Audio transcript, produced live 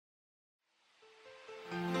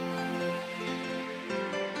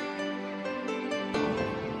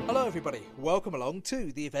Hello everybody, welcome along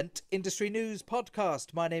to the Event Industry News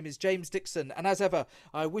Podcast. My name is James Dixon, and as ever,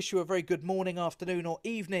 I wish you a very good morning, afternoon or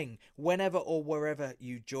evening, whenever or wherever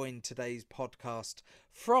you join today's podcast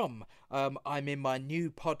from. I'm in my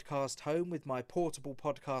new podcast home with my portable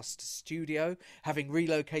podcast studio, having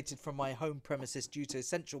relocated from my home premises due to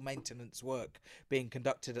essential maintenance work being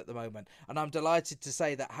conducted at the moment. And I'm delighted to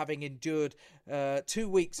say that having endured 2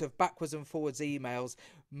 weeks of backwards and forwards emails,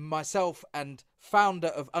 myself and founder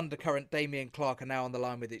of Undercurrent, Damien Clark, are now on the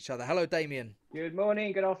line with each other. Hello, Damien. Good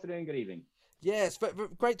morning, good afternoon, good evening. Yes,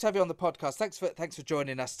 great to have you on the podcast. Thanks for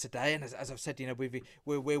joining us today. And as I've said, we're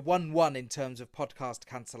 1-1 in terms of podcast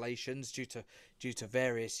cancellations due to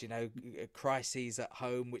various crises at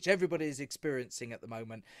home, which everybody is experiencing at the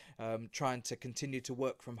moment, trying to continue to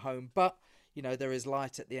work from home, but there is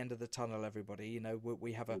light at the end of the tunnel, everybody.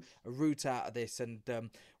 We have a route out of this, and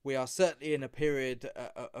we are certainly in a period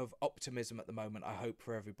of optimism at the moment, I hope,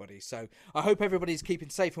 for everybody. So I hope everybody's keeping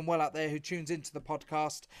safe and well out there who tunes into the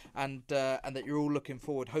podcast, and that you're all looking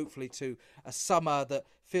forward, hopefully, to a summer that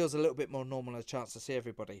feels a little bit more normal and a chance to see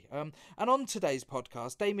everybody. And on today's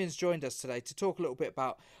podcast, Damien's joined us today to talk a little bit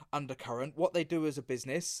about Undercurrent, what they do as a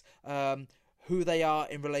business, who they are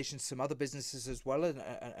in relation to some other businesses as well,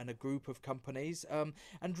 and a group of companies,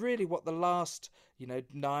 and really what the last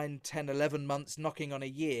 9, 10, 11 months, knocking on a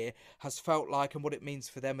year, has felt like, and what it means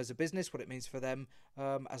for them as a business, what it means for them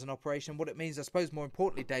as an operation, what it means, I suppose, more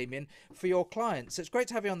importantly, Damien, for your clients. So it's great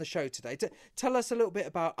to have you on the show today. Tell us a little bit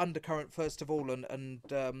about Undercurrent first of all, and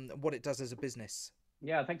what it does as a business.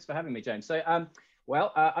 Yeah, thanks for having me, James. So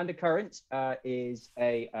Undercurrent is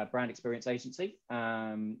a brand experience agency.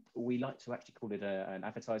 We like to actually call it an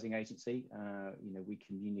advertising agency. We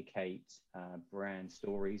communicate brand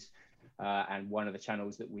stories, and one of the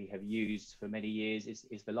channels that we have used for many years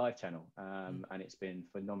is the live channel, and it's been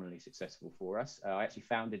phenomenally successful for us. I actually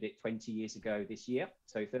founded it 20 years ago this year,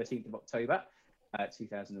 so 13th of October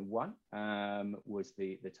 2001 was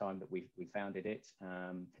the time that we founded it.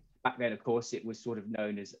 Back then, of course, it was sort of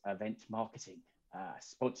known as event marketing.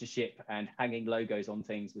 Sponsorship and hanging logos on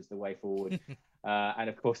things was the way forward. And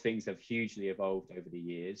of course, things have hugely evolved over the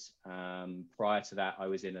years. Prior to that, I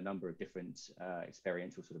was in a number of different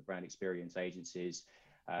experiential sort of brand experience agencies,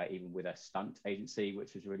 even with a stunt agency,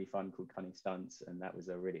 which was really fun, called Cunning Stunts. And that was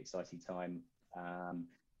a really exciting time.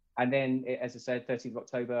 And then, as I said, 13th of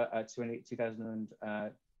October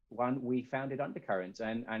 2001, we founded Undercurrent,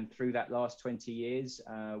 and through that last 20 years,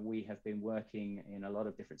 we have been working in a lot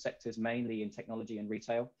of different sectors, mainly in technology and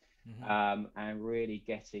retail, and really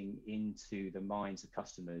getting into the minds of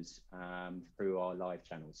customers through our live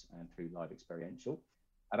channels and through live experiential.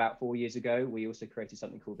 About 4 years ago, we also created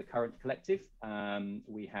something called the Current Collective.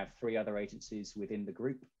 We have 3 other agencies within the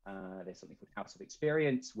group. There's something called House of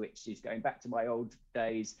Experience, which is going back to my old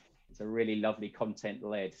days. It's a really lovely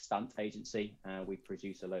content-led stunt agency. We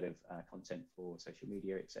produce a load of content for social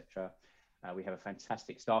media, etc. We have a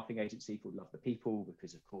fantastic staffing agency called Love the People,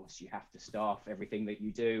 because of course you have to staff everything that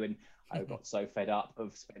you do. And I got so fed up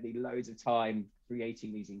of spending loads of time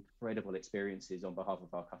creating these incredible experiences on behalf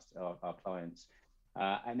of our clients.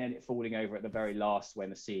 And then it falling over at the very last when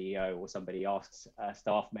the CEO or somebody asks a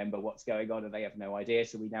staff member what's going on and they have no idea.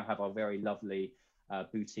 So we now have our very lovely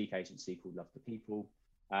boutique agency called Love the People.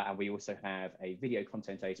 And we also have a video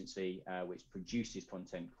content agency which produces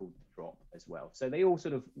content called The Drop as well. So they all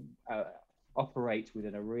sort of operate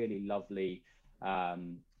within a really lovely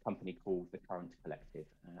company called the Current Collective,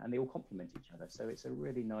 and they all complement each other. So it's a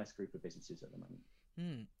really nice group of businesses at the moment.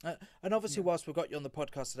 And obviously, whilst we've got you on the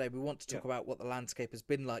podcast today, we want to talk about what the landscape has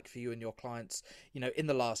been like for you and your clients, in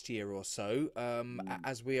the last year or so,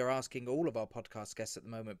 as we are asking all of our podcast guests at the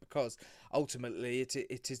moment, because ultimately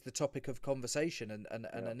it is the topic of conversation and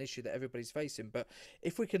an issue that everybody's facing. But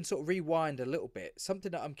if we can sort of rewind a little bit,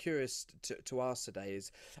 something that I'm curious to ask today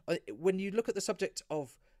is, when you look at the subject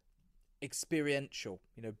of experiential,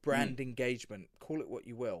 brand engagement, call it what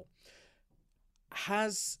you will,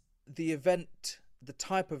 has the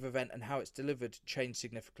type of event and how it's delivered changed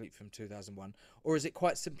significantly from 2001, or is it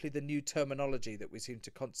quite simply the new terminology that we seem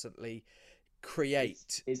to constantly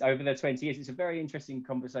create? It's over the 20 years. It's a very interesting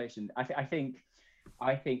conversation. I think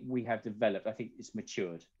we have developed. I think it's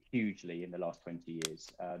matured hugely in the last 20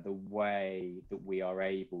 years. The way that we are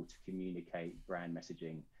able to communicate brand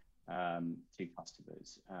messaging to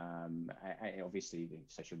customers. Obviously,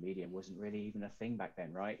 social media wasn't really even a thing back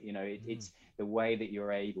then, right? It's the way that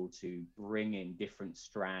you're able to bring in different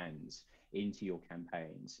strands into your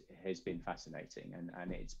campaigns has been fascinating,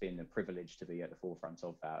 and it's been a privilege to be at the forefront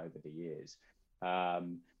of that over the years.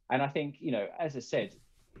 And I think, as I said,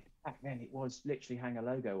 back then it was literally hang a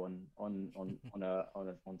logo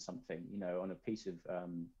on something, you know, on a piece of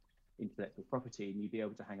intellectual property, and you'd be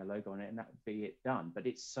able to hang a logo on it, and that would be it done. But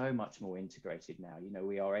it's so much more integrated now. You know,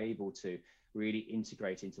 we are able to really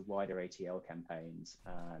integrate into wider ATL campaigns.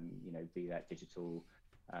 You know, be that digital,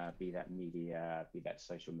 be that media, be that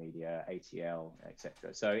social media, ATL,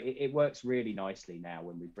 etc. So it works really nicely now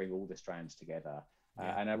when we bring all the strands together.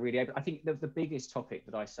 And I think the biggest topic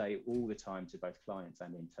that I say all the time to both clients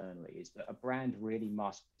and internally is that a brand really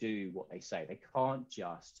must do what they say. They can't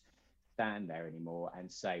just stand there anymore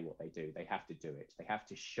and say what they do. They have to do it. They have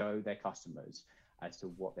to show their customers as to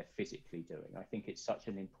what they're physically doing. I think it's such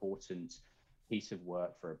an important piece of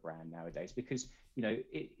work for a brand nowadays, because you know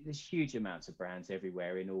there's huge amounts of brands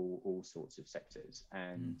everywhere in all sorts of sectors,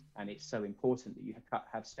 and it's so important that you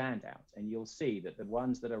have standouts, and you'll see that the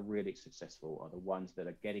ones that are really successful are the ones that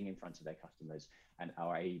are getting in front of their customers and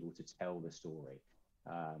are able to tell the story,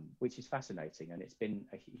 which is fascinating, and it's been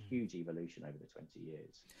a huge evolution over the 20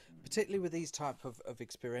 years. Particularly with these type of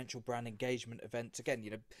experiential brand engagement events, again,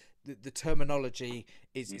 you know, the terminology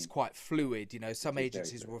is quite fluid. You know, some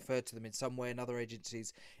agencies will refer to them in some way and other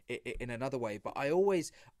agencies in another way. But I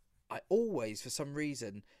always, for some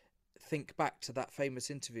reason, think back to that famous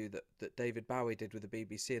interview that David Bowie did with the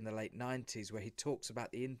BBC in the late 90s, where he talks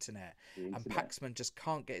about the internet. And Paxman just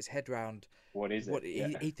can't get his head around what is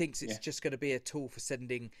it. He thinks it's just going to be a tool for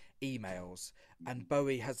sending emails, and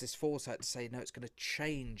Bowie has this foresight to say, no, it's going to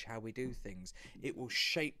change how we do things. It will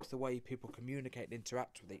shape the way people communicate and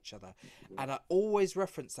interact with each other. And I always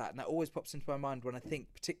reference that, and that always pops into my mind when I think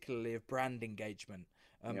particularly of brand engagement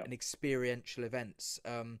and experiential events.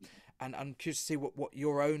 And I'm curious to see what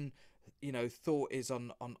your own, you know, thought is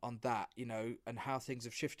on that, you know, and how things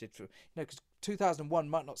have shifted from, you know, because 2001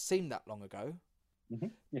 might not seem that long ago,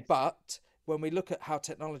 but when we look at how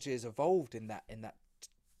technology has evolved in that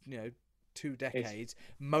you know 2 decades,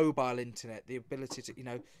 mobile internet, the ability to, you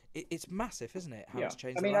know, it's massive, isn't it? How it's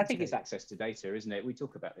changed. I mean, I think it's access to data, isn't it? We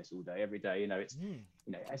talk about this all day, every day. You know, it's you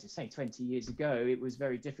know, as I say, 20 years ago, it was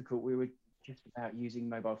very difficult. We were just about using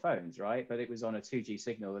mobile phones, right? But it was on a 2G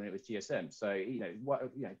signal and it was GSM. So, you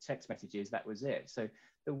know, text messages, that was it. So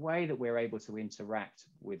the way that we're able to interact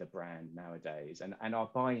with a brand nowadays, and our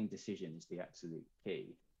buying decision is the absolute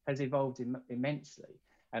key, has evolved immensely.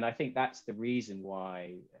 And I think that's the reason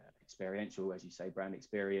why experiential, as you say, brand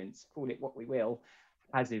experience, call it what we will,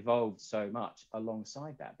 has evolved so much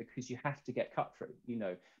alongside that, because you have to get cut through. You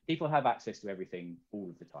know, people have access to everything all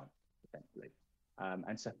of the time, essentially.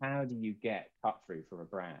 And so how do you get cut through for a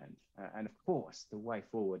brand? And of course, the way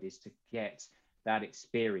forward is to get that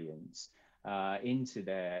experience into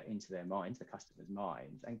their minds, the customer's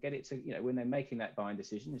minds, and get it to, you know, when they're making that buying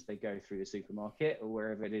decision, as they go through the supermarket or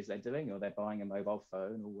wherever it is they're doing, or they're buying a mobile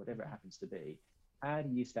phone or whatever it happens to be, how do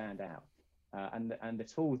you stand out? And the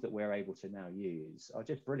tools that we're able to now use are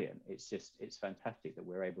just brilliant. It's fantastic that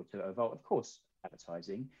we're able to evolve. Of course,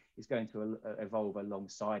 advertising is going to evolve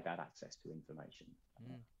alongside that access to information.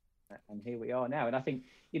 And here we are now. And I think,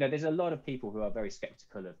 you know, there's a lot of people who are very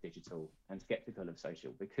skeptical of digital and skeptical of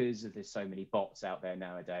social, because there's so many bots out there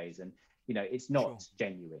nowadays. And, you know, it's not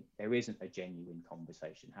genuine. There isn't a genuine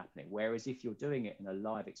conversation happening. Whereas if you're doing it in a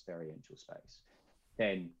live experiential space,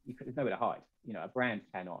 then there's nowhere to hide. You know, a brand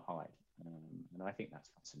cannot hide. And I think that's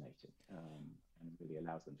fascinating, and really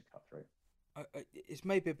allows them to cut through. It's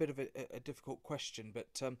maybe a bit of a difficult question,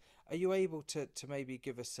 but are you able to maybe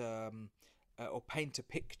give us or paint a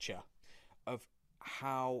picture of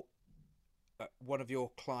how one of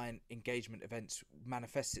your client engagement events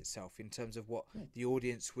manifests itself in terms of what the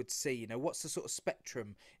audience would see? You know, what's the sort of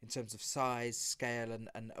spectrum in terms of size, scale,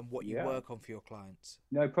 and what you work on for your clients?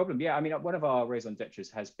 No problem. Yeah, I mean, one of our raison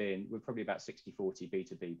d'etres has been, we're probably about 60-40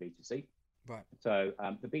 B2B, B2C. Right. So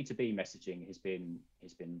the B2B messaging has been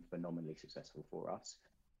phenomenally successful for us,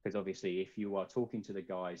 because obviously if you are talking to the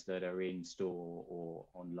guys that are in store or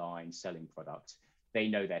online selling products, they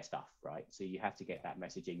know their stuff, right? So you have to get that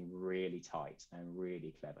messaging really tight and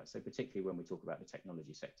really clever. So particularly when we talk about the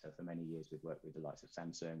technology sector, for many years we've worked with the likes of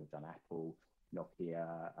Samsung, we've done Apple,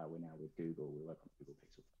 Nokia, we're now with Google, we work on Google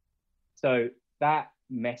Pixel. So that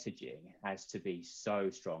messaging has to be so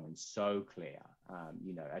strong and so clear.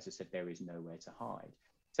 You know, as I said, there is nowhere to hide.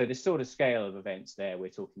 So the sort of scale of events there, we're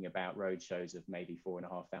talking about road shows of maybe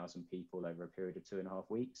 4,500 people over a period of 2.5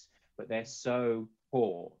 weeks, but they're so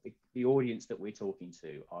core. The audience that we're talking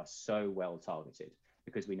to are so well targeted,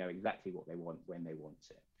 because we know exactly what they want when they want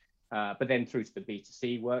it. But then through to the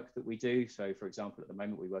B2C work that we do. So for example, at the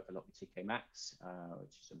moment, we work a lot with TK Maxx,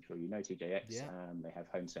 which is, I'm sure you know, TJX. They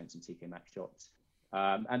have HomeSense and TK Maxx shops.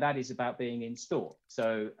 And that is about being in store.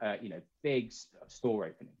 So, big store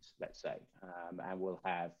openings, let's say, and we'll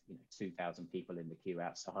have 2,000 people in the queue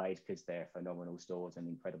outside because they're phenomenal stores and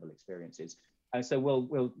incredible experiences. And so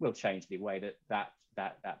we'll change the way that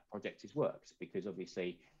project is worked, because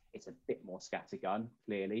obviously it's a bit more scattergun,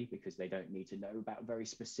 clearly, because they don't need to know about very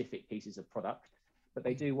specific pieces of product, but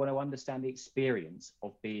they do want to understand the experience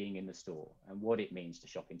of being in the store and what it means to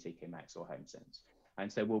shop in TK Maxx or HomeSense.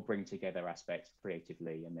 And so we'll bring together aspects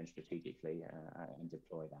creatively and then strategically and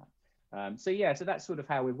deploy that. So that's sort of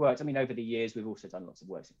how we've worked. I mean, over the years, we've also done lots of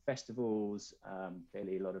works in festivals.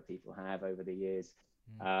 Clearly, a lot of people have over the years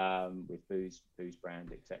with booze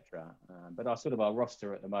brand, etc. But our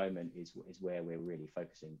roster at the moment is where we're really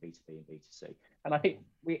focusing B2B and B2C. And I think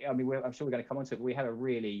I'm sure we're going to come on to it, but we have a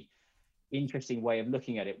really interesting way of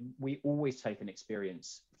looking at it. We always take an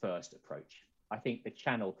experience first approach. I think the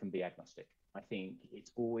channel can be agnostic. I think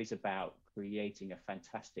it's always about creating a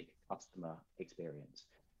fantastic customer experience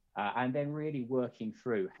and then really working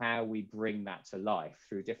through how we bring that to life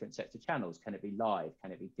through different sets of channels. Can it be live?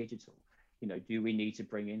 Can it be digital? Do we need to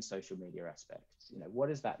bring in social media aspects? What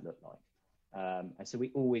does that look like? And so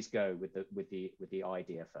we always go with the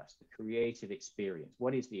idea first, the creative experience.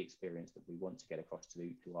 What is the experience that we want to get across to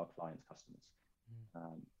our clients, customers?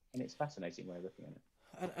 And it's a fascinating way of looking at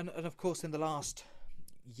it. And of course, in the last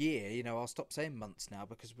year, I'll stop saying months now,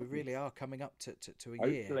 because we really are coming up to a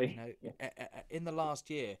Hopefully. year. In the last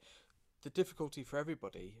year, the difficulty for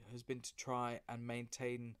everybody has been to try and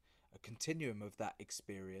maintain a continuum of that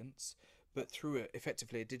experience, but through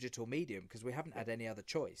effectively a digital medium, because we haven't had any other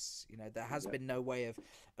choice. There has been no way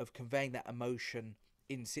of conveying that emotion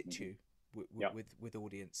in situ with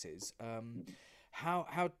audiences.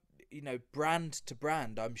 How brand to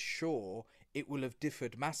brand, I'm sure it will have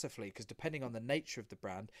differed massively, because depending on the nature of the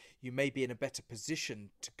brand, you may be in a better position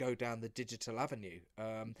to go down the digital avenue.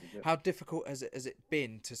 How difficult has it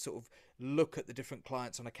been to sort of look at the different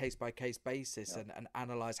clients on a case-by-case basis and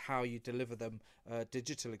analyze how you deliver them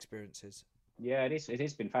digital experiences? Yeah, it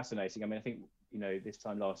has been fascinating. I mean, I think, this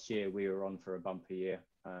time last year, we were on for a bumper year.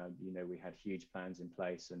 We had huge plans in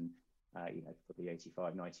place, and, probably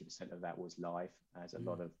 85-90% of that was live, as a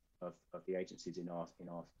lot of the agencies in our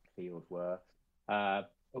field were.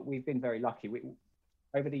 But we've been very lucky.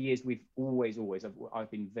 Over the years, we've always,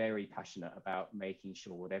 I've been very passionate about making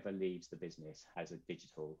sure whatever leaves the business has a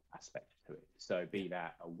digital aspect to it. So be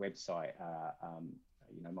that a website,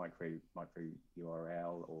 micro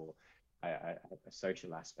URL, or a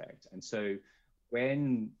social aspect. And so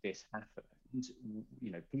when this happened,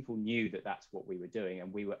 people knew that that's what we were doing,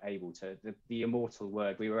 and we were able to, the immortal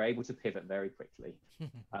word, we were able to pivot very quickly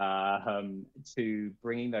to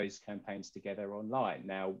bringing those campaigns together online.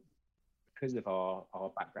 Now, because of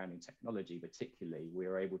our background in technology, particularly, we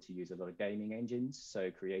were able to use a lot of gaming engines,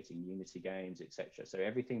 so creating Unity games, etc. So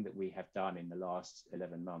everything that we have done in the last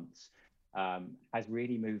 11 months has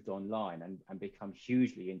really moved online and become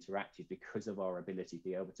hugely interactive because of our ability to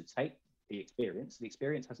be able to take the experience. The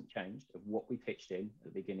experience hasn't changed of what we pitched in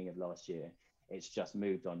at the beginning of last year. It's just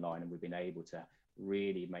moved online, and we've been able to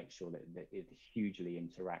really make sure that the hugely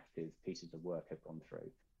interactive pieces of work have gone through.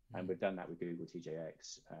 And we've done that with Google,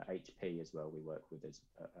 TJX, HP as well. We work with at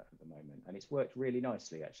the moment, and it's worked really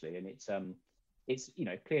nicely, actually. And it's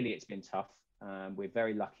clearly it's been tough. We're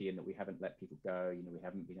very lucky in that we haven't let people go. We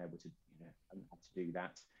haven't been able to, haven't had to do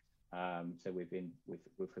that. So we're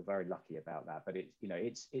very lucky about that. But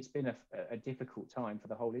it's been a difficult time for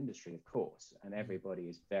the whole industry, of course, and everybody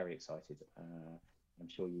is very excited. I'm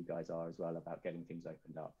sure you guys are as well, about getting things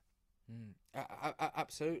opened up.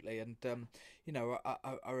 Absolutely. And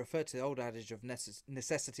I refer to the old adage of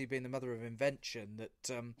necessity being the mother of invention,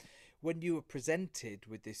 that when you were presented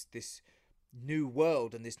with this new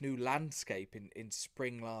world and this new landscape in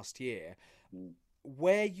spring last year,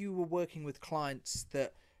 where you were working with clients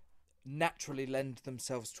that naturally lend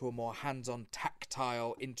themselves to a more hands-on,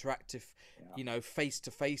 tactile, interactive,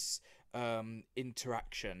 face-to-face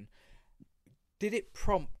interaction, did it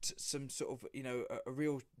prompt some sort of a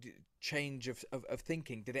real change of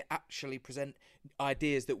thinking? Did it actually present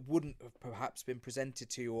ideas that wouldn't have perhaps been presented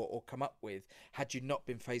to you or come up with had you not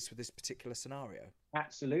been faced with this particular scenario?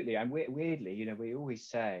 Absolutely. And weirdly, we always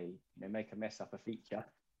say, make a mess up a feature.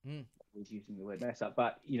 Always using the word mess up,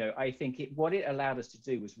 but I think what it allowed us to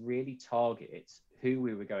do was really target who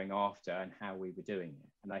we were going after and how we were doing it.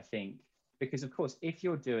 And I think, because of course, if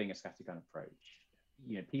you're doing a scattergun approach,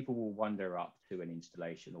 people will wander up to an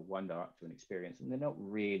installation or wander up to an experience, and they're not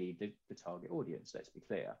really the target audience, let's be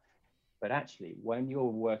clear. But actually, when you're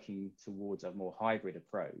working towards a more hybrid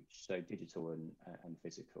approach, so digital and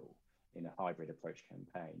physical, in a hybrid approach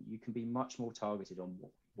campaign, you can be much more targeted on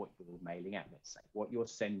what you're mailing out, let's say, what you're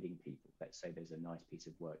sending people. Let's say there's a nice piece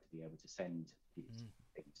of work to be able to send these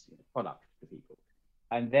things, product to people.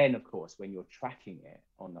 And then, of course, when you're tracking it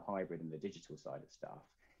on the hybrid and the digital side of stuff,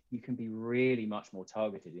 you can be really much more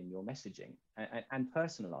targeted in your messaging and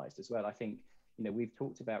personalized as well. I think, we've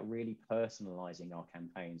talked about really personalizing our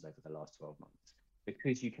campaigns over the last 12 months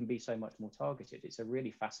because you can be so much more targeted. It's a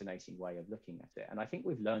really fascinating way of looking at it. And I think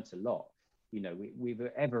we've learned a lot.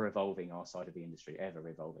 We're ever evolving our side of the industry, ever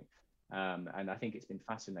evolving. And I think it's been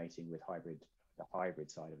fascinating with the hybrid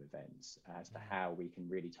side of events as to how we can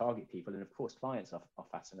really target people. And of course, clients are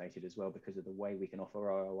fascinated as well because of the way we can offer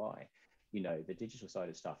ROI. The digital side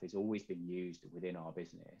of stuff has always been used within our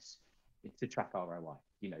business to track ROI.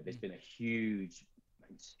 There's been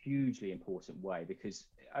it's hugely important way because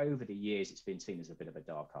over the years, it's been seen as a bit of a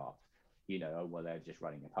dark art. Oh, well, they're just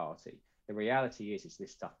running a party. The reality is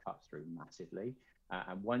this stuff cuts through massively.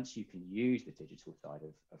 And once you can use the digital side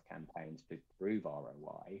of campaigns to prove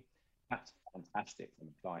ROI, that's fantastic from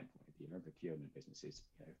a client point of view and procurement businesses,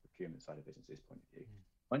 procurement side of businesses point of view.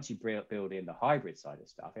 Once you build in the hybrid side of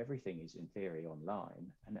stuff, everything is in theory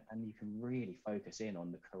online, and you can really focus in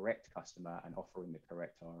on the correct customer and offering the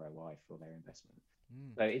correct ROI for their investment.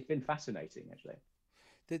 So it's been fascinating, actually.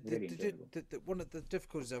 One of the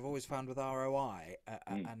difficulties I've always found with ROI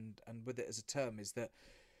and with it as a term is that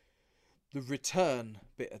the return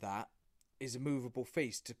bit of that is a movable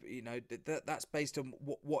feast. That's based on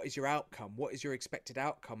what is your outcome, what is your expected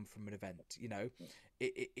outcome from an event.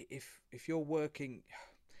 If you're working,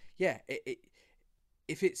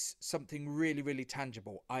 if it's something really, really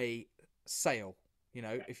tangible, i.e. sale,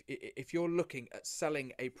 if you're looking at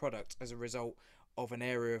selling a product as a result of an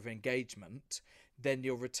area of engagement, then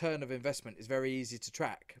your return of investment is very easy to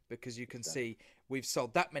track because you can see we've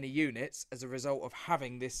sold that many units as a result of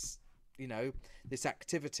having this, this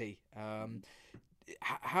activity.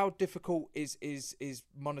 How difficult is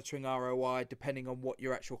monitoring ROI depending on what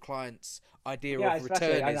your actual client's idea of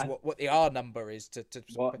return is, what the R number is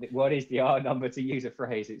what is the R number, to use a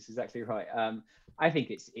phrase? It's exactly right. I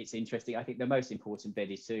think it's interesting. I think the most important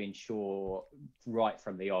bit is to ensure right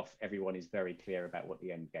from the off everyone is very clear about what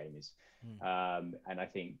the end game is. And I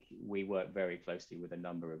think we work very closely with a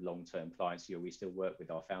number of long-term clients. We still work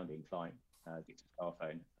with our founding client, Dixon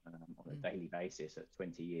Carphone, on a daily basis. At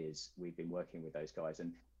 20 years we've been working with those guys,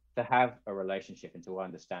 and to have a relationship and to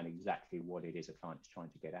understand exactly what it is a client is trying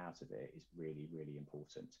to get out of it is really, really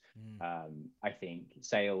important. I think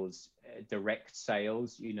sales, direct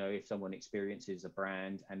sales, if someone experiences a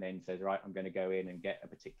brand and then says, right, I'm going to go in and get a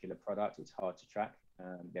particular product, it's hard to track.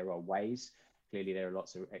 There are ways. Clearly, there are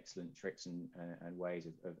lots of excellent tricks and ways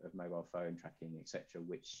of mobile phone tracking, etc.,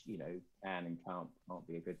 which can and can't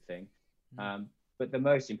be a good thing. But the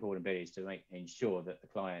most important bit is to ensure that the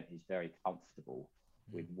client is very comfortable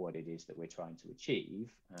with what it is that we're trying to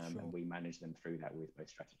achieve, and we manage them through that with both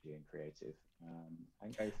strategy and creative,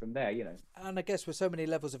 and go from there. And I guess with so many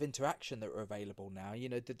levels of interaction that are available now,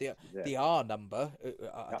 the R number.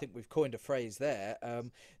 I think we've coined a phrase there.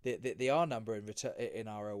 The R number in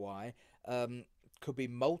ROI. Could be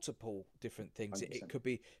multiple different things. 100%. It could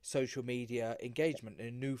be social media engagement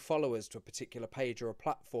and new followers to a particular page or a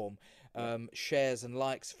platform, shares and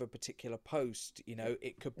likes for a particular post.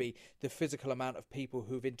 It could be the physical amount of people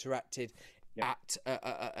who've interacted at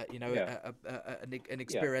an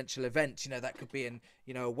experiential event. That could be in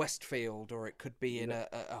a Westfield, or it could be in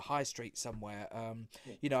a high street somewhere.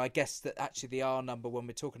 I guess that actually the R number, when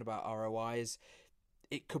we're talking about ROI,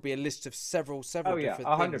 it could be a list of several different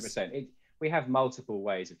 100%. things. We have multiple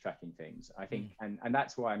ways of tracking things, I think, and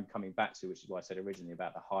that's why I'm coming back to, which is why I said originally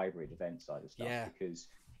about the hybrid event side of stuff, because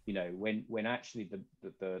when actually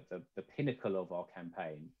the pinnacle of our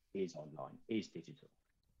campaign is online, is digital,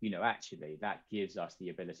 actually that gives us the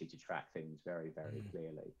ability to track things very, very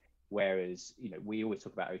clearly. Whereas we always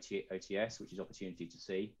talk about OTS, which is opportunity to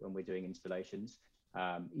see, when we're doing installations.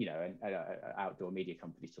 And outdoor media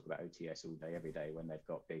companies talk about OTS all day, every day, when they've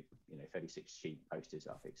got big, 36 sheet posters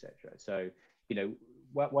up, etc. So,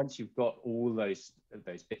 once you've got all those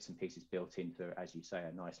bits and pieces built into, as you say,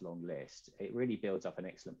 a nice long list, it really builds up an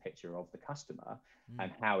excellent picture of the customer and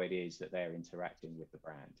how it is that they're interacting with the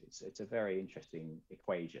brand. It's a very interesting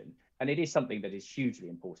equation, and it is something that is hugely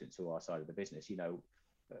important to our side of the business.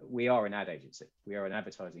 We are an ad agency. We are an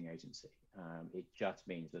advertising agency. It just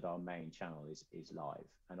means that our main channel is live,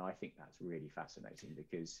 and I think that's really fascinating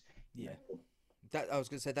because that I was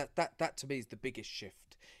going to say that to me is the biggest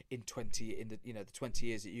shift in the 20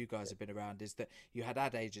 years that you guys have been around, is that you had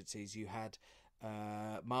ad agencies, you had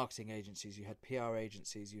marketing agencies, you had PR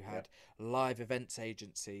agencies, you had live events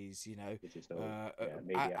agencies, you know, Digital,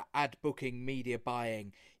 media. ad booking, media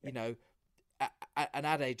buying, you know. An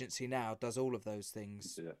ad agency now does all of those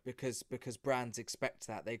things because brands expect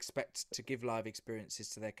that. They expect to give live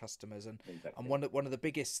experiences to their customers, and one of the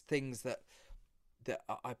biggest things that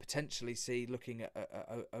I potentially see looking at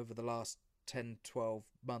over the last 10-12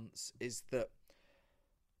 months is that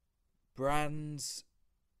brands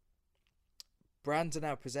are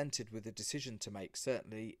now presented with a decision to make,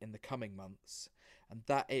 certainly in the coming months, and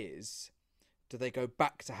that is, do they go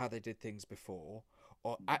back to how they did things before,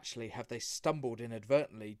 or actually have they stumbled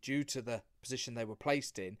inadvertently due to the position they were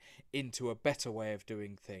placed in into a better way of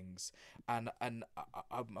doing things? And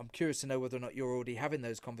I'm curious to know whether or not you're already having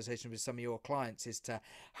those conversations with some of your clients as to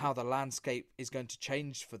how the landscape is going to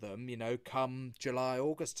change for them, you know, come July,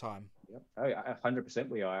 August time. Yep. Oh, 100%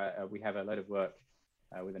 we are. We have a lot of work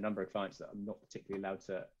with a number of clients that I'm not particularly allowed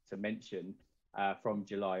to mention from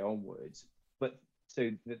July onwards. But so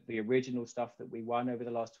the original stuff that we won over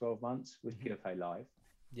the last 12 months was PurePay Live.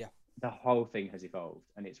 Yeah. The whole thing has evolved,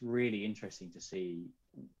 and it's really interesting to see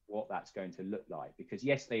what that's going to look like, because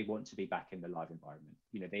yes, they want to be back in the live environment.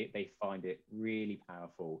 You know, they find it really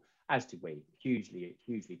powerful, as do we,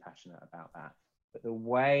 hugely passionate about that. But the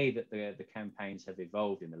way that the campaigns have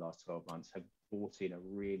evolved in the last 12 months have brought in a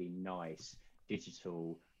really nice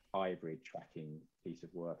digital hybrid tracking piece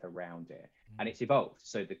of work around it, and it's evolved.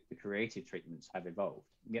 So the creative treatments have evolved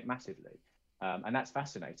massively, and that's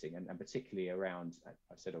fascinating. And particularly around,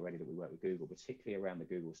 I've said already that we work with Google, particularly around the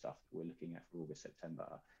Google stuff that we're looking at for August,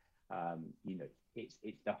 September. You know, it's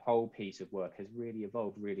the whole piece of work has really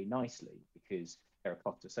evolved really nicely, because there are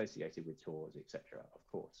costs associated with tours, etc.,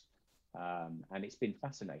 of course. And it's been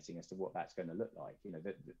fascinating as to what that's going to look like. You know,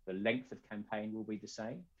 the length of campaign will be the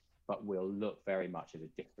same, but will look very much at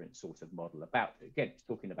a different sort of model. About, again,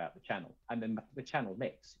 talking about the channel and then the channel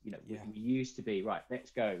mix. You know, we used to be, right,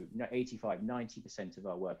 let's go, 85-90% of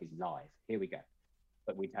our work is live, here we go,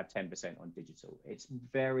 but we'd have 10% on digital. It's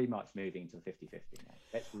very much moving to 50-50 now.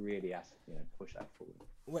 Let's really push that forward.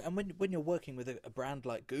 Well, and when you're working with a brand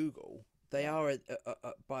like Google, they are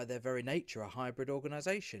by their very nature a hybrid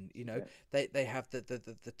organization. You know, they have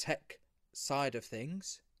the tech side of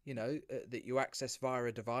things, you know, that you access via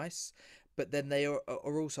a device, but then they are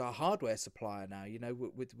also a hardware supplier now, you know,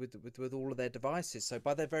 with all of their devices. So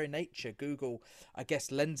by their very nature, Google, I guess,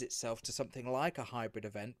 lends itself to something like a hybrid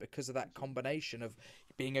event because of that combination of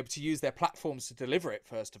being able to use their platforms to deliver it.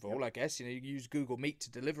 First of all, I guess, you know, you use Google Meet to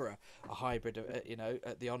deliver a hybrid, you know,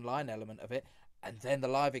 the online element of it, and then the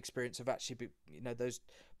live experience of actually, you know, those,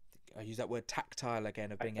 I use that word tactile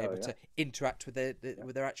again, of being able to interact with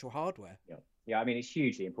their actual hardware. Yeah, I mean, it's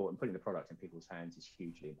hugely important. Putting the product in people's hands is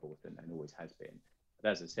hugely important and always has been.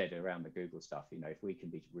 But as I said, around the Google stuff, you know, if we can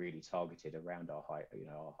be really targeted around our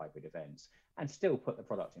hybrid events and still put the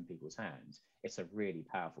product in people's hands, it's a really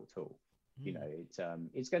powerful tool. You know,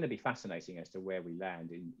 it's going to be fascinating as to where we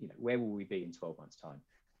land in, you know, where will we be in 12 months' time?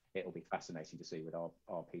 It'll be fascinating to see with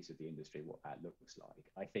our piece of the industry what that looks like.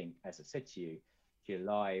 I think, as I said to you,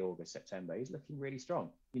 July, August, September is looking really strong.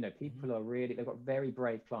 You know, people are really, they've got very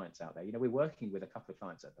brave clients out there. You know, we're working with a couple of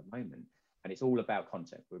clients at the moment, and it's all about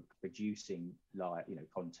content. We're producing live, you know,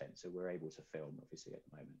 content, so we're able to film, obviously, at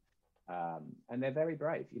the moment. And they're very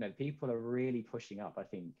brave. You know, people are really pushing up. I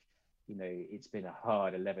think, you know, it's been a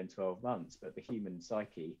hard 11, 12 months, but the human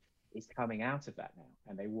psyche is coming out of that now,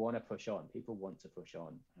 and they want to push on. People want to push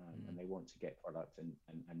on, and they want to get product and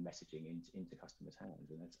messaging into customers' hands.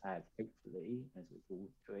 And that's hopefully, as we're all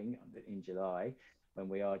doing in July,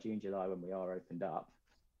 June, July, when we are opened up,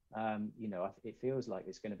 you know, it feels like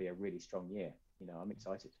it's going to be a really strong year. You know, I'm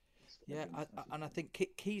excited. Yeah, and I think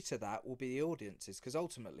key to that will be the audiences, because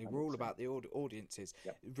ultimately we're all about the audiences,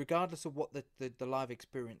 regardless of what the live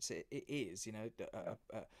experience it is. You know,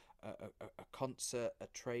 a concert, a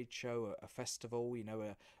trade show, a festival, you know,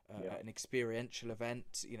 an experiential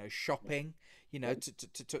event, you know, shopping, you know,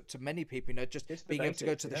 to many people, you know, just being able to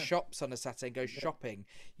go to the shops on a Saturday and go shopping,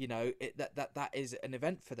 you know, that is an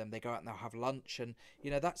event for them. They go out and they'll have lunch, and,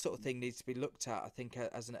 you know, that sort of thing needs to be looked at, I think,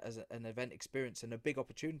 as an event experience, and a big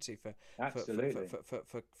opportunity for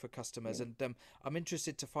customers. And I'm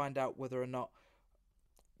interested to find out whether or not,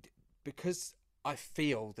 because I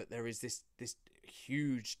feel that there is this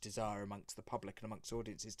huge desire amongst the public and amongst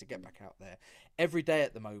audiences to get back out there. Every day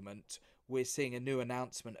at the moment, we're seeing a new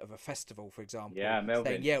announcement of a festival, for example, Yeah, saying,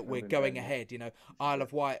 Melvin. yeah, we're Melvin going Bone, yeah. ahead. You know, Isle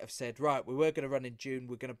of Wight have said, right, we were going to run in June,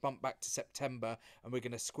 we're going to bump back to September, and we're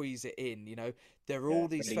going to squeeze it in. You know, there are Yeah, all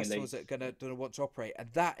these Reading and festivals that Leeds. are going to want to operate, and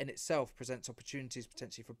that in itself presents opportunities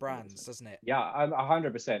potentially for brands, 100%. doesn't it? Yeah, I'm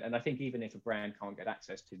 100%. And I think even if a brand can't get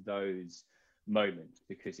access to those moments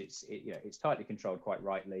because it's tightly controlled, quite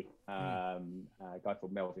rightly. Mm. A guy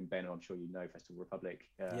called Melvin Ben, I'm sure you know, Festival Republic,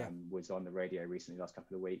 Yeah. was on the radio recently, last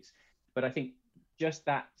couple of weeks. But I think just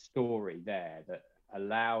that story there that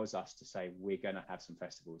allows us to say we're going to have some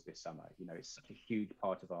festivals this summer. You know, it's such a huge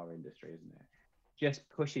part of our industry, isn't it? Just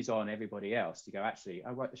pushes on everybody else to go, actually,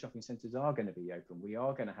 oh, right, the shopping centres are going to be open. We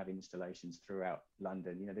are going to have installations throughout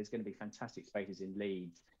London. You know, there's going to be fantastic spaces in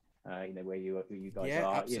Leeds, you know, where you guys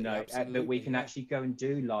are, you know, that we can actually go and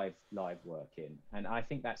do live work in. And I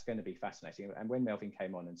think that's going to be fascinating. And when Melvin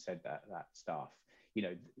came on and said that stuff, you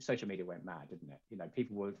know, social media went mad, didn't it? You know,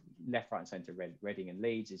 people were left, right and centre. Reading and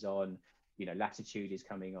Leeds is on, you know, Latitude is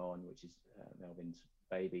coming on, which is Melvin's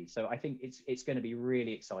baby. So I think it's going to be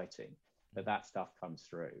really exciting that stuff comes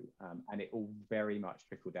through, and it will very much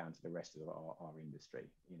trickle down to the rest of our industry.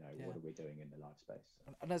 You know, what are we doing in the live space?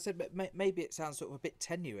 And I said, maybe it sounds sort of a bit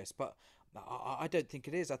tenuous, but I don't think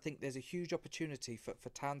it is. I think there's a huge opportunity for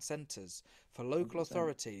town centres, for local 100%.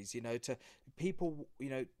 authorities, you know, to people, you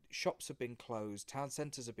know, shops have been closed, town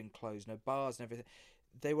centres have been closed, no bars and everything.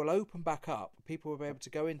 They will open back up. People will be able to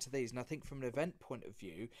go into these, and I think from an event point of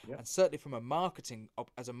view, and certainly from a marketing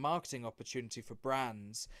opportunity for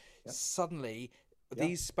brands, suddenly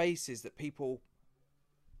these spaces that people,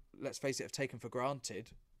 let's face it, have taken for granted,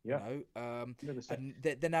 you know, and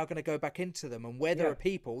they're now going to go back into them, and where there are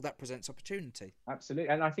people, that presents opportunity. Absolutely,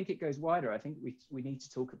 and I think it goes wider. I think we need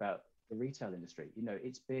to talk about the retail industry. You know,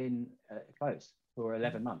 it's been closed for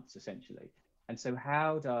 11 months essentially. And so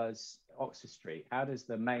how does Oxford Street, how does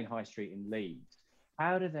the main high street in Leeds,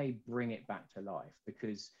 how do they bring it back to life?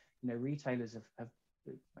 Because, you know, retailers have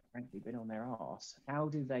frankly been on their arse. How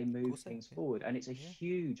do they move things forward? And it's a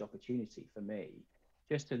huge opportunity for me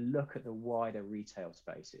just to look at the wider retail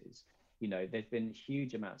spaces. You know, there's been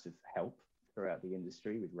huge amounts of help throughout the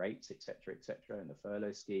industry with rates, et cetera, and the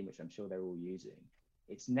furlough scheme, which I'm sure they're all using.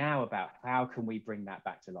 It's now about how can we bring that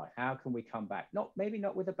back to life? How can we come back? Maybe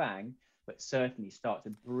not with a bang, but certainly start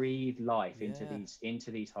to breathe life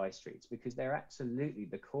into these high streets, because they're absolutely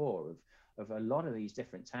the core of a lot of these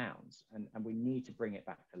different towns, and we need to bring it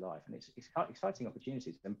back to life. And it's exciting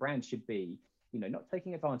opportunities, and brands should be, you know, not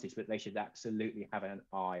taking advantage, but they should absolutely have an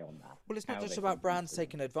eye on that. Well, it's not just about brands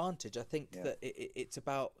taking advantage. I think that it's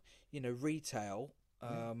about, you know, retail.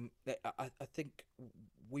 I think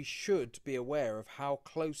we should be aware of how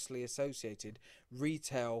closely associated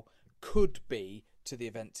retail could be to the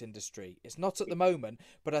events industry. It's not at the moment,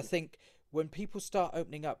 but I think when people start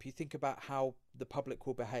opening up, you think about how the public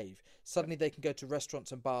will behave. Suddenly they can go to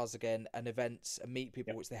restaurants and bars again and events and meet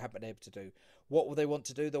people, which they haven't been able to do. What will they want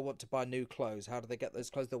to do? They'll want to buy new clothes. How do they get those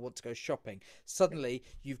clothes? They'll want to go shopping. Suddenly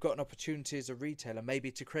you've got an opportunity as a retailer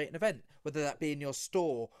maybe to create an event, whether that be in your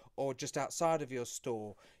store or just outside of your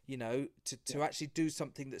store, you know, to actually do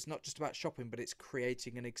something that's not just about shopping, but it's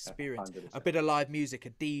creating an experience, 100%. a bit of live music, a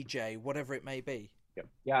DJ, whatever it may be.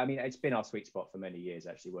 Yeah, I mean, it's been our sweet spot for many years,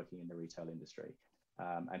 actually, working in the retail industry,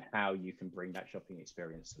 and how you can bring that shopping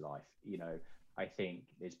experience to life. You know, I think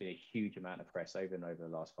there's been a huge amount of press over the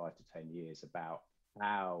last 5 to 10 years about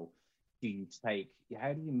how do you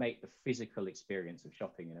make the physical experience of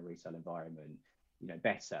shopping in a retail environment, you know,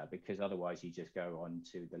 better, because otherwise you just go on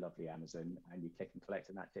to the lovely Amazon and you click and collect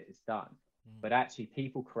and that's it, it's done. But actually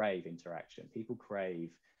people crave interaction. People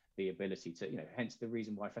crave the ability to, you know, hence the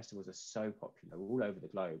reason why festivals are so popular all over the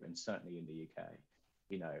globe, and certainly in the UK,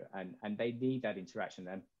 you know, and they need that interaction,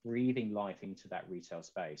 and breathing life into that retail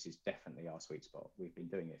space is definitely our sweet spot. We've been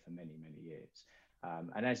doing it for many, many years.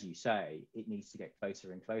 And as you say, it needs to get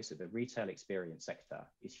closer and closer. The retail experience sector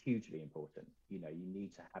is hugely important. You know, you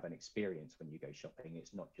need to have an experience when you go shopping.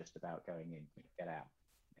 It's not just about going in, get out,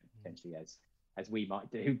 you know, potentially as we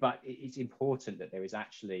might do, but it's important that there is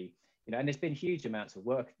actually, you know, and there's been huge amounts of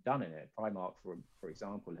work done in it. Primark, for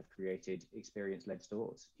example, have created experience-led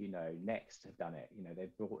stores. You know, Next have done it. You know,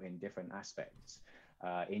 they've brought in different aspects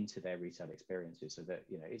into their retail experiences so that,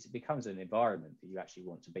 you know, it becomes an environment that you actually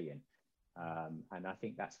want to be in. And I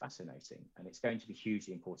think that's fascinating, and it's going to be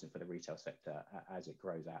hugely important for the retail sector as it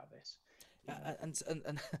grows out of this.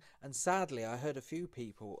 And sadly, I heard a few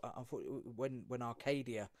people, when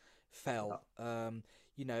Arcadia fell,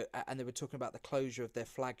 you know, and they were talking about the closure of their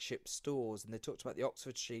flagship stores, and they talked about the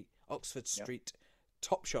Oxford Street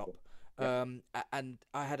Topshop And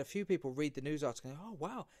I had a few people read the news article going, oh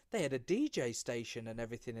wow, they had a DJ station and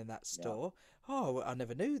everything in that store. Oh, I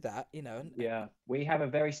never knew that, you know. Yeah, we have a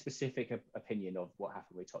very specific opinion of what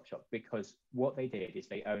happened with Topshop, because what they did is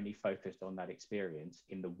they only focused on that experience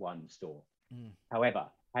in the one store. However,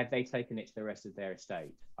 had they taken it to the rest of their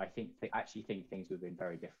estate, I think they actually think things would have been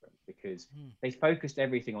very different, because they focused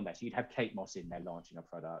everything on that. So you'd have Kate Moss in there launching a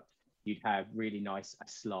product. You'd have really nice, a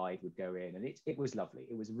slide would go in, and it was lovely.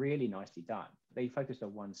 It was really nicely done. They focused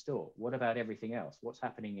on one store. What about everything else? What's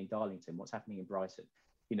happening in Darlington? What's happening in Brighton?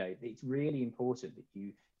 You know, it's really important that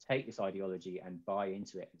you take this ideology and buy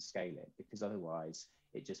into it and scale it, because otherwise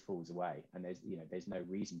it just falls away. And there's no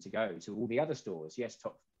reason to go to all the other stores. Yes,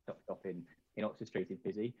 Top in Oxford Street is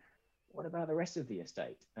busy. What about the rest of the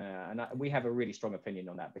estate? We have a really strong opinion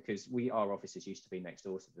on that, because our offices used to be next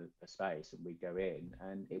door to the space, and we go in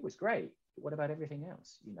and it was great. But what about everything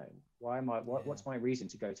else? You know, what's my reason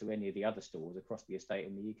to go to any of the other stores across the estate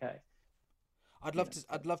in the UK?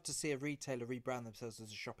 I'd love to see a retailer rebrand themselves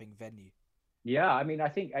as a shopping venue. Yeah, I mean, I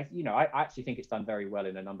actually think it's done very well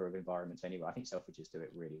in a number of environments anyway. I think Selfridges do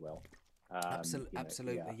it really well. Absolutely,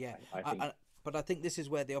 yeah. I think, but I think this is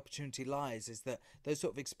where the opportunity lies, is that those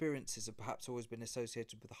sort of experiences have perhaps always been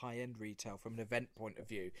associated with high-end retail from an event point of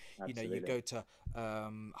view. Absolutely. You know, you go to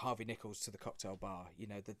Harvey Nichols to the cocktail bar, you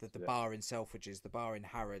know, the bar in Selfridges, the bar in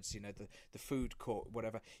Harrods, you know, the food court,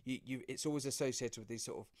 whatever. It's always associated with these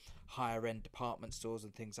sort of higher-end department stores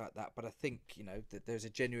and things like that. But I think, you know, that there's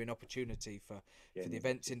a genuine opportunity for the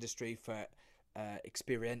events industry, for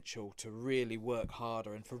experiential to really work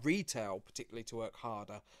harder, and for retail particularly to work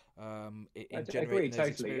harder in generating those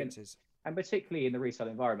experiences. And particularly in the retail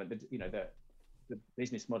environment, the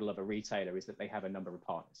business model of a retailer is that they have a number of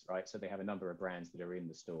partners, right? So they have a number of brands that are in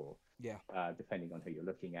the store, depending on who you're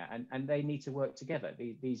looking at, and they need to work together.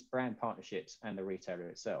 These brand partnerships and the retailer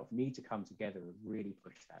itself need to come together and really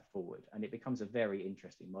push that forward, and it becomes a very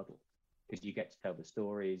interesting model, because you get to tell the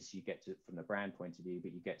stories, you get to, from the brand point of view,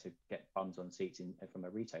 but you get to get bums on seats from a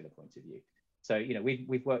retailer point of view. So, you know,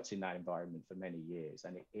 we've worked in that environment for many years,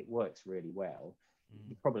 and it works really well.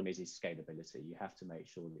 The problem is scalability. You have to make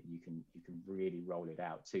sure that you can really roll it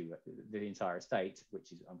out to the entire estate,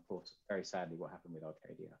 which is, of course, very sadly what happened with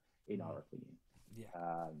Arcadia, in our opinion.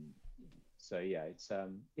 Yeah. So yeah,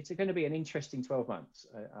 it's going to be an interesting 12 months.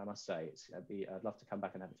 I must say, I'd love to come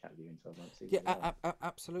back and have a chat with you in 12 months. Yeah,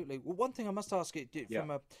 absolutely. Well, one thing I must ask you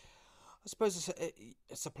from I suppose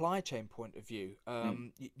a supply chain point of view,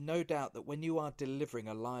 no doubt that when you are delivering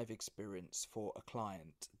a live experience for a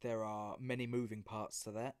client, there are many moving parts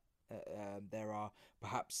to that. There are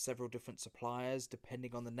perhaps several different suppliers,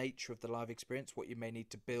 depending on the nature of the live experience, what you may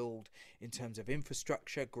need to build in terms of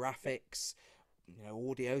infrastructure, graphics, you know,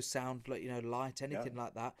 audio, sound, you know, light, anything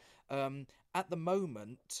like that. At the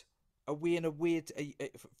moment, are we in a weird,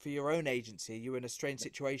 for your own agency, you're in a strange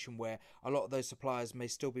situation where a lot of those suppliers may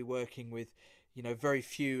still be working with, you know, very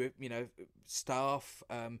few, you know, staff.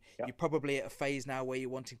 You're probably at a phase now where you're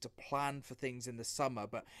wanting to plan for things in the summer,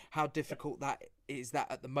 but how difficult that is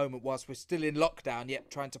at the moment, whilst we're still in lockdown, yet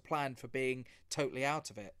trying to plan for being totally out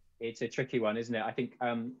of it? It's a tricky one, isn't it? I think,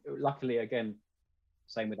 luckily, again,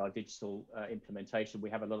 same with our digital implementation, we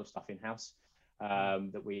have a lot of stuff in-house.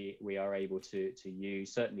 That we are able to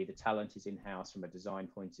use. Certainly the talent is in-house from a design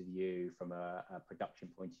point of view, from a production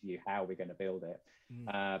point of view, how we're going to build it.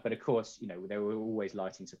 But of course, you know, there were always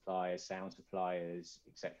lighting suppliers, sound suppliers,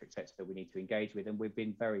 et cetera, that we need to engage with. And we've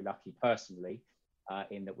been very lucky personally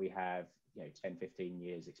in that we have, you know, 10, 15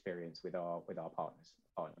 years experience with our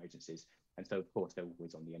partner agencies. And so of course they're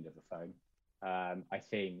always on the end of the phone. I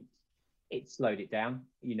think it slowed it down.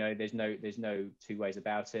 You know, there's no two ways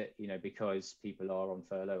about it, you know, because people are on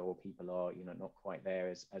furlough or people are, you know, not quite there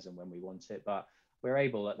as and when we want it. But we're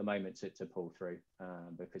able at the moment to pull through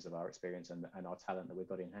because of our experience and our talent that we've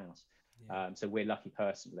got in-house. So we're lucky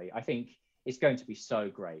personally. I think it's going to be so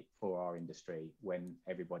great for our industry when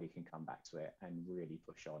everybody can come back to it and really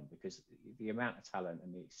push on, because the amount of talent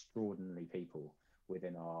and the extraordinary people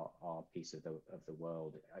within our piece of the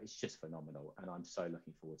world, it's just phenomenal, and I'm so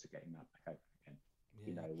looking forward to getting that back open again.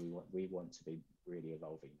 You know, we want to be really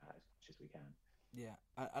evolving that as much as we can. Yeah,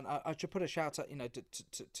 and I should put a shout out, you know,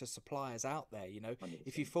 to suppliers out there. You know, 100%.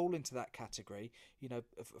 If you fall into that category, you know,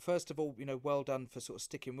 first of all, you know, well done for sort of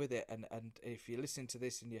sticking with it, and if you're listening to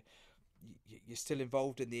this and you're still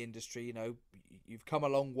involved in the industry, you know, you've come a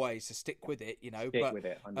long way, so stick with it, you know. Stick with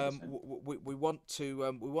it, 100%. We want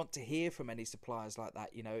to hear from any suppliers like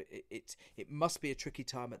that. You know, it must be a tricky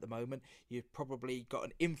time at the moment. You've probably got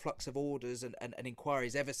an influx of orders and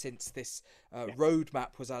inquiries ever since this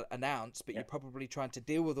roadmap was announced, but you're probably trying to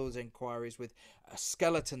deal with those inquiries with a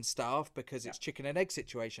skeleton staff because it's chicken and egg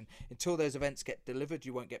situation. Until those events get delivered,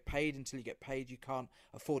 you won't get paid. Until you get paid, you can't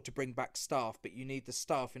afford to bring back staff, but you need the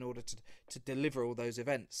staff in order to deliver all those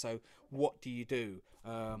events. So what do you do?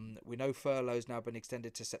 We know furlough's now been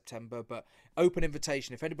extended to September, but open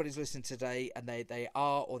invitation. If anybody's listening today and they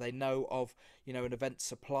are or they know of, you know, an event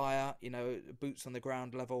supplier, you know, boots on the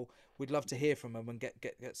ground level, we'd love to hear from them and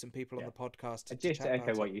get some people on the podcast to just chat to echo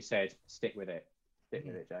about what you said, stick with it. Stick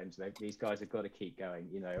with it, James. These guys have got to keep going.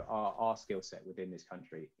 You know, our skill set within this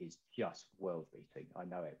country is just world beating. I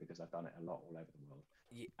know it because I've done it a lot all over the world.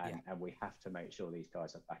 And we have to make sure these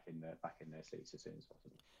guys are back in their seats as soon as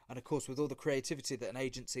possible. And of course, with all the creativity that an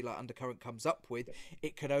agency like Undercurrent comes up with,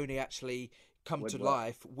 it can only actually come to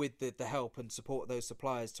life with the help and support of those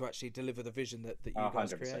suppliers to actually deliver the vision that you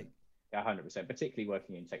guys create. 100%. Particularly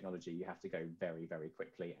working in technology, you have to go very, very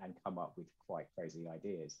quickly and come up with quite crazy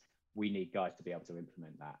ideas. We need guys to be able to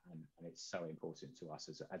implement that, and it's so important to us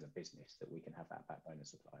as a business that we can have that backbone of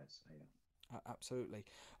suppliers. So, yeah. Absolutely.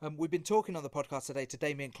 We've been talking on the podcast today to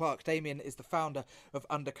Damien Clark. Damien is the founder of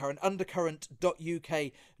Undercurrent.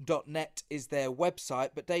 Undercurrent.uk.net is their website.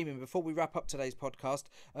 But Damien, before we wrap up today's podcast,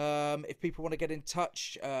 if people want to get in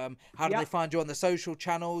touch, how do they find you on the social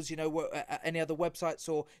channels? You know, any other websites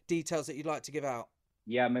or details that you'd like to give out?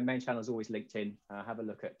 Yeah, my main channel is always LinkedIn. Have a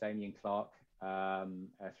look at Damien Clark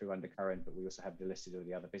through Undercurrent, but we also have listed all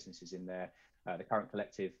the other businesses in there. The Current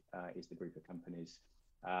Collective is the group of companies.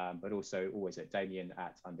 But also always at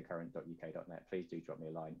damien@undercurrent.uk.net. Please do drop me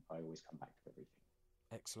a line. I always come back to everything.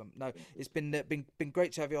 Excellent. No, it's been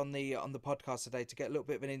great to have you on the podcast today to get a little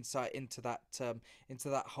bit of an insight into that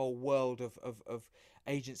whole world of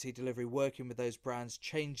agency delivery, working with those brands,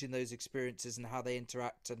 changing those experiences and how they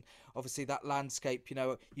interact, and obviously that landscape. You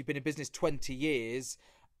know, you've been in business 20 years.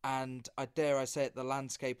 And I dare say it, the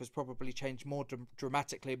landscape has probably changed more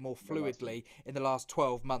dramatically, more fluidly in the last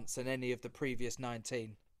 12 months than any of the previous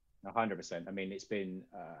 19. 100%. I mean, it's been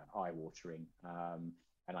eye-watering, and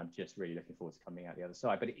I'm just really looking forward to coming out the other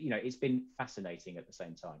side. But you know, it's been fascinating at the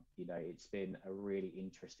same time. You know, it's been a really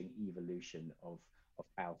interesting evolution of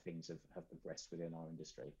how things have progressed within our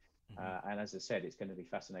industry. And as I said, it's going to be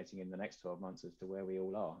fascinating in the next 12 months as to where we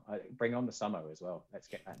all are. Bring on the summer as well. Let's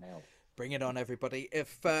get that nailed. Bring it on, everybody.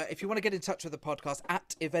 If you want to get in touch with the podcast,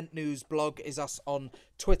 @Event News Blog is us on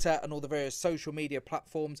Twitter and all the various social media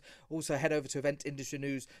platforms. Also head over to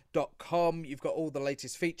eventindustrynews.com. You've got all the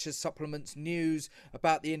latest features, supplements, news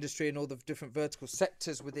about the industry and all the different vertical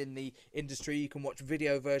sectors within the industry. You can watch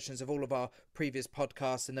video versions of all of our previous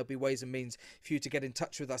podcasts, and there'll be ways and means for you to get in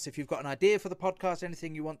touch with us. If you've got an idea for the podcast,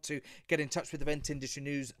 anything you want to get in touch with Event Industry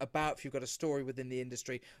News about, if you've got a story within the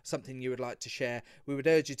industry, something you would like to share, we would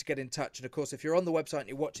urge you to get in touch. And of course, if you're on the website and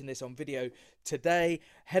you're watching this on video today,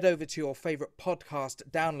 head over to your favorite podcast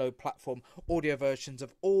download platform. Audio versions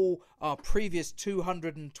of all our previous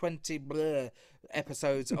 220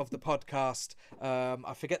 episodes of the podcast,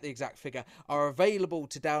 I forget the exact figure, are available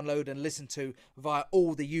to download and listen to via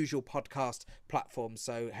all the usual podcast platforms.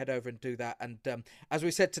 So head over and do that. And as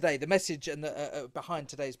we said today, the message and behind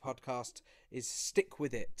today's podcast is stick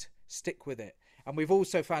with it. Stick with it. And we've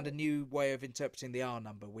also found a new way of interpreting the R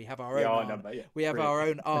number. We have our own R number. Yeah. We have our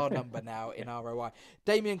own R number now in ROI.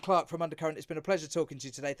 Damien Clark from Undercurrent, it's been a pleasure talking to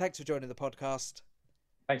you today. Thanks for joining the podcast.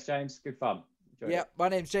 Thanks, James. Good fun. Yeah, my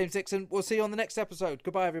name's James Dixon. We'll see you on the next episode.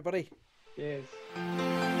 Goodbye, everybody. Cheers.